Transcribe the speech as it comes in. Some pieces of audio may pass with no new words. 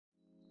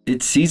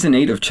It's Season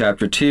 8 of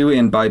Chapter 2,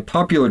 and by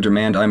popular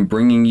demand I'm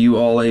bringing you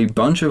all a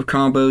bunch of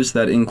combos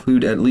that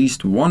include at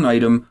least one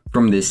item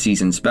from this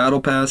season's Battle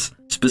Pass.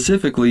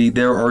 Specifically,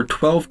 there are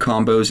 12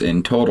 combos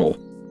in total.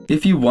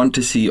 If you want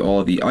to see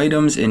all the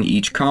items in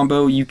each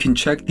combo, you can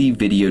check the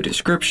video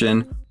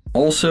description.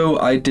 Also,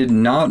 I did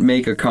not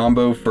make a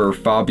combo for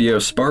Fabio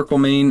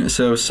Sparklemane,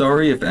 so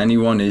sorry if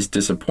anyone is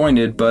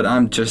disappointed, but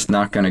I'm just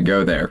not gonna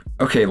go there.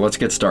 Okay, let's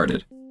get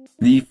started.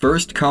 The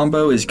first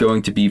combo is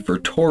going to be for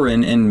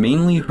Torin and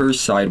mainly her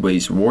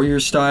sideways warrior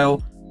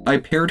style. I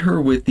paired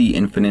her with the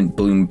Infinite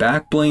Bloom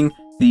Backbling,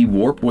 the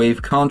Warp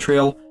Wave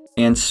Contrail,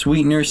 and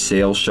Sweetener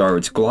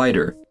Sailshards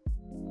glider.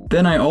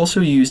 Then I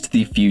also used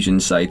the Fusion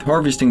Scythe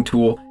harvesting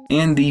tool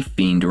and the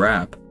Fiend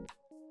wrap.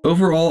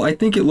 Overall, I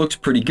think it looks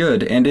pretty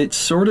good, and it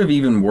sort of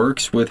even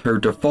works with her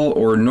default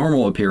or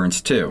normal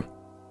appearance too.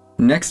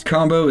 Next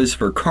combo is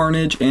for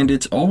Carnage, and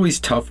it's always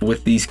tough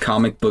with these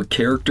comic book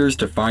characters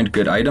to find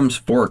good items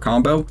for a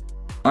combo.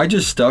 I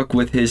just stuck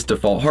with his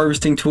default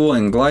harvesting tool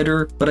and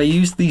glider, but I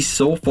used the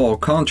Soulfall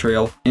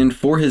Contrail, and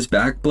for his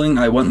Backbling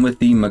I went with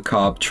the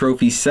Macabre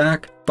Trophy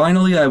Sack.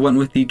 Finally, I went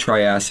with the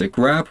Triassic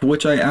wrap,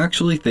 which I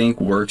actually think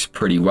works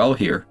pretty well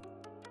here.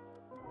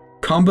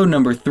 Combo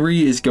number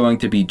 3 is going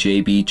to be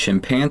JB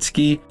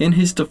Chimpanski in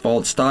his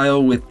default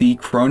style with the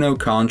Chrono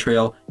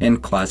Contrail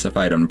and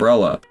Classified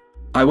Umbrella.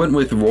 I went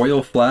with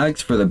Royal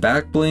Flags for the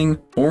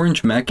Backbling,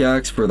 Orange Mech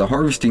Axe for the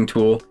harvesting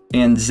tool,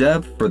 and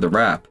Zeb for the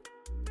wrap.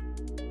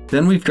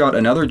 Then we've got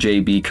another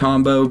JB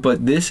combo,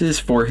 but this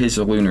is for his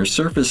Lunar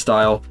surface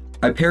style.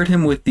 I paired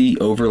him with the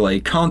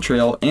Overlay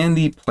Contrail and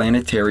the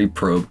Planetary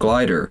Probe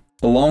glider.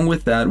 Along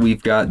with that,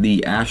 we've got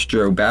the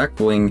Astro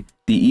Backbling,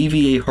 the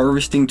EVA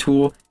harvesting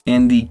tool,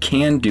 and the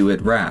Can Do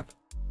It wrap.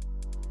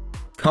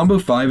 Combo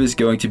 5 is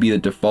going to be the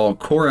default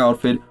core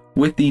outfit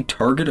with the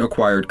Target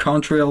Acquired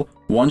Contrail,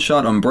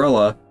 One-Shot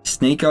Umbrella,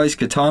 Snake Eyes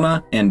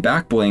Katana, and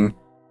Backbling,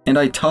 and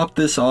I topped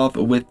this off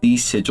with the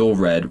Sigil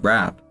Red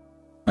wrap.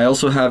 I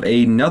also have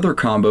another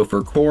combo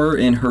for core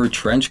in her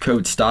trench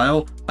coat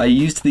style. I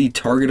used the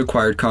Target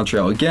Acquired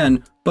Contrail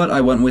again, but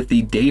I went with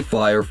the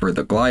Dayflyer for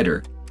the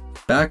glider.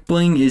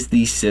 Backbling is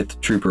the Sith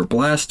Trooper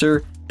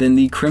Blaster, then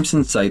the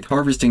Crimson Scythe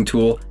harvesting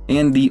tool,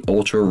 and the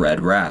Ultra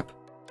Red wrap.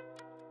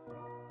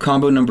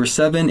 Combo number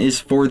 7 is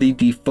for the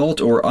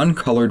default or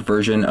uncolored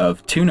version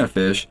of Tuna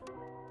Fish.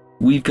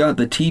 We've got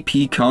the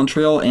TP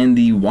Contrail and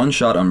the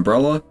One-Shot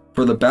Umbrella.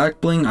 For the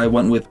Backbling, I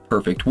went with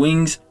Perfect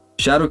Wings,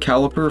 Shadow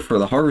Caliper for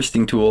the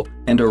harvesting tool,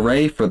 and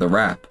Array for the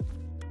wrap.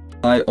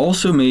 I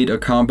also made a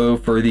combo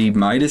for the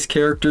Midas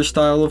character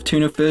style of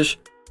Tuna Fish,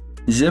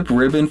 Zip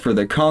Ribbon for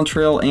the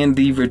Contrail, and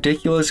the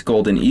ridiculous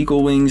Golden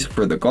Eagle Wings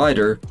for the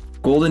glider.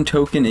 Golden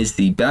Token is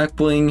the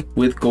Backbling,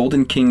 with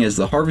Golden King as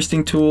the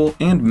harvesting tool,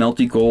 and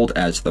Melty Gold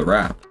as the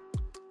wrap.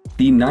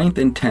 The 9th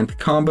and 10th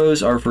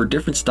combos are for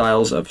different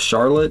styles of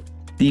Charlotte.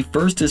 The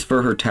first is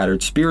for her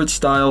Tattered Spirit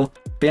style,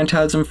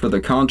 Phantasm for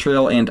the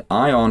Contrail, and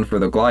Ion for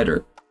the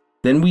glider.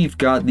 Then we've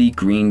got the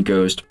Green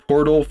Ghost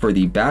Portal for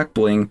the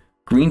Backbling,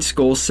 Green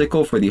Skull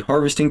Sickle for the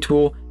harvesting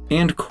tool,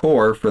 and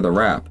Core for the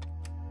wrap.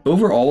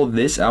 Overall,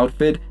 this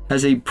outfit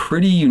has a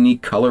pretty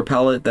unique color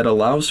palette that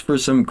allows for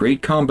some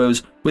great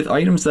combos with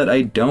items that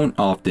I don't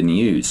often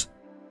use.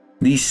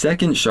 The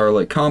second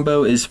Charlotte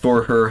combo is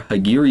for her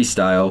Hagiri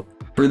style.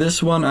 For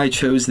this one, I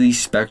chose the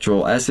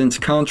Spectral Essence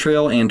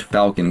Contrail and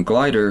Falcon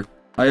glider.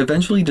 I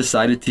eventually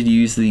decided to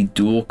use the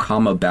dual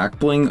Kama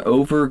Backbling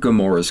over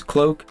Gamora's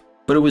cloak,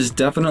 but it was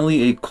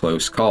definitely a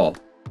close call.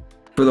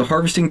 For the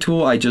harvesting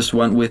tool, I just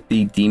went with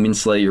the Demon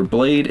Slayer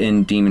blade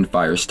in Demon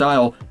Fire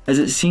style, as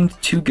it seemed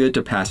too good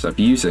to pass up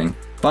using.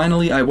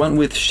 Finally, I went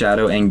with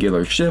Shadow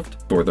Angular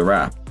Shift for the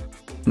wrap.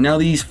 Now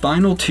these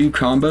final two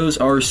combos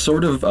are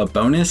sort of a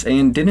bonus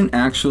and didn't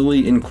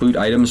actually include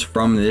items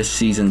from this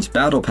season's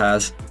Battle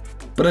Pass,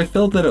 but I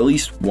felt that at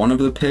least one of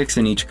the picks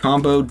in each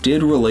combo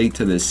did relate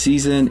to this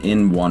season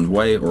in one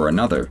way or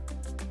another.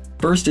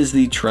 First is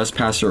the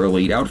Trespasser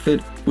Elite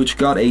outfit, which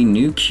got a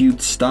new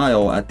cute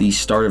style at the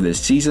start of this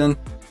season.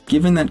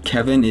 Given that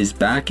Kevin is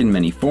back in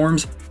many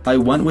forms, I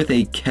went with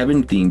a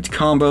Kevin themed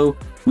combo.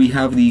 We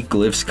have the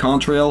Glyphs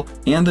Contrail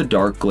and the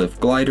Dark Glyph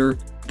glider,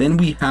 then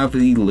we have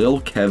the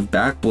Lil Kev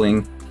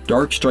Backbling,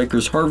 Dark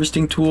Striker's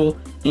harvesting tool,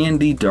 and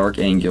the Dark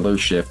Angular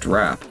Shift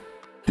wrap.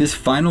 This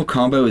final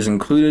combo is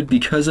included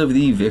because of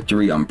the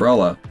Victory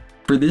Umbrella.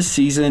 For this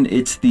season,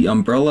 it's the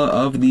umbrella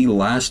of the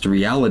last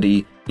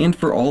reality, and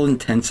for all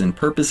intents and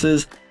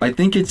purposes, I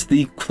think it's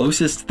the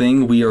closest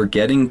thing we are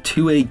getting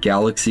to a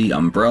Galaxy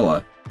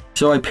umbrella.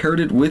 So I paired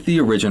it with the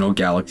original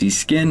Galaxy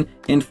skin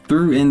and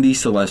threw in the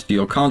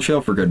Celestial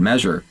Contrail for good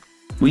measure.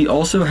 We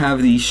also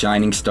have the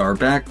Shining Star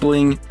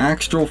Backbling,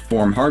 Astral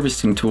Form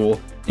Harvesting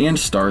Tool, and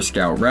Star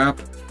Scout wrap.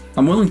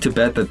 I'm willing to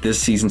bet that this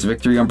season's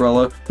Victory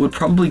umbrella would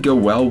probably go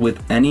well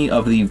with any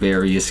of the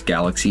various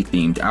Galaxy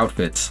themed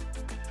outfits.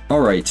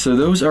 Alright, so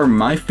those are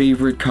my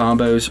favorite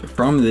combos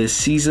from this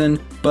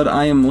season, but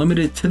I am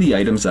limited to the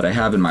items that I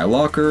have in my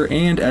locker,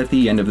 and at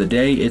the end of the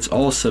day, it's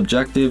all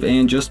subjective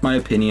and just my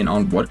opinion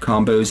on what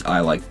combos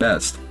I like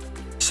best.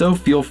 so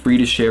feel free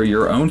to share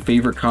your own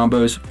favorite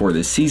combos for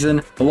this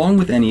season, along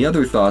with any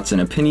other thoughts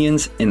and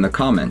opinions in the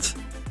comments.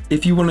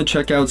 If you want to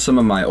check out some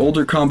of my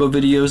older combo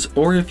videos,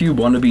 or if you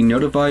want to be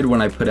notified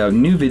when I put out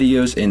new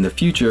videos in the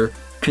future,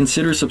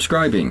 consider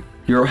subscribing.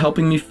 You're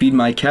helping me feed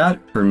my cat,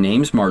 her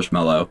name's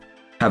Marshmallow.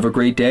 Have a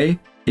great day.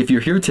 If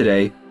you're here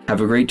today, have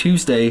a great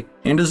Tuesday,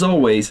 and as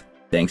always,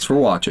 thanks for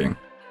watching.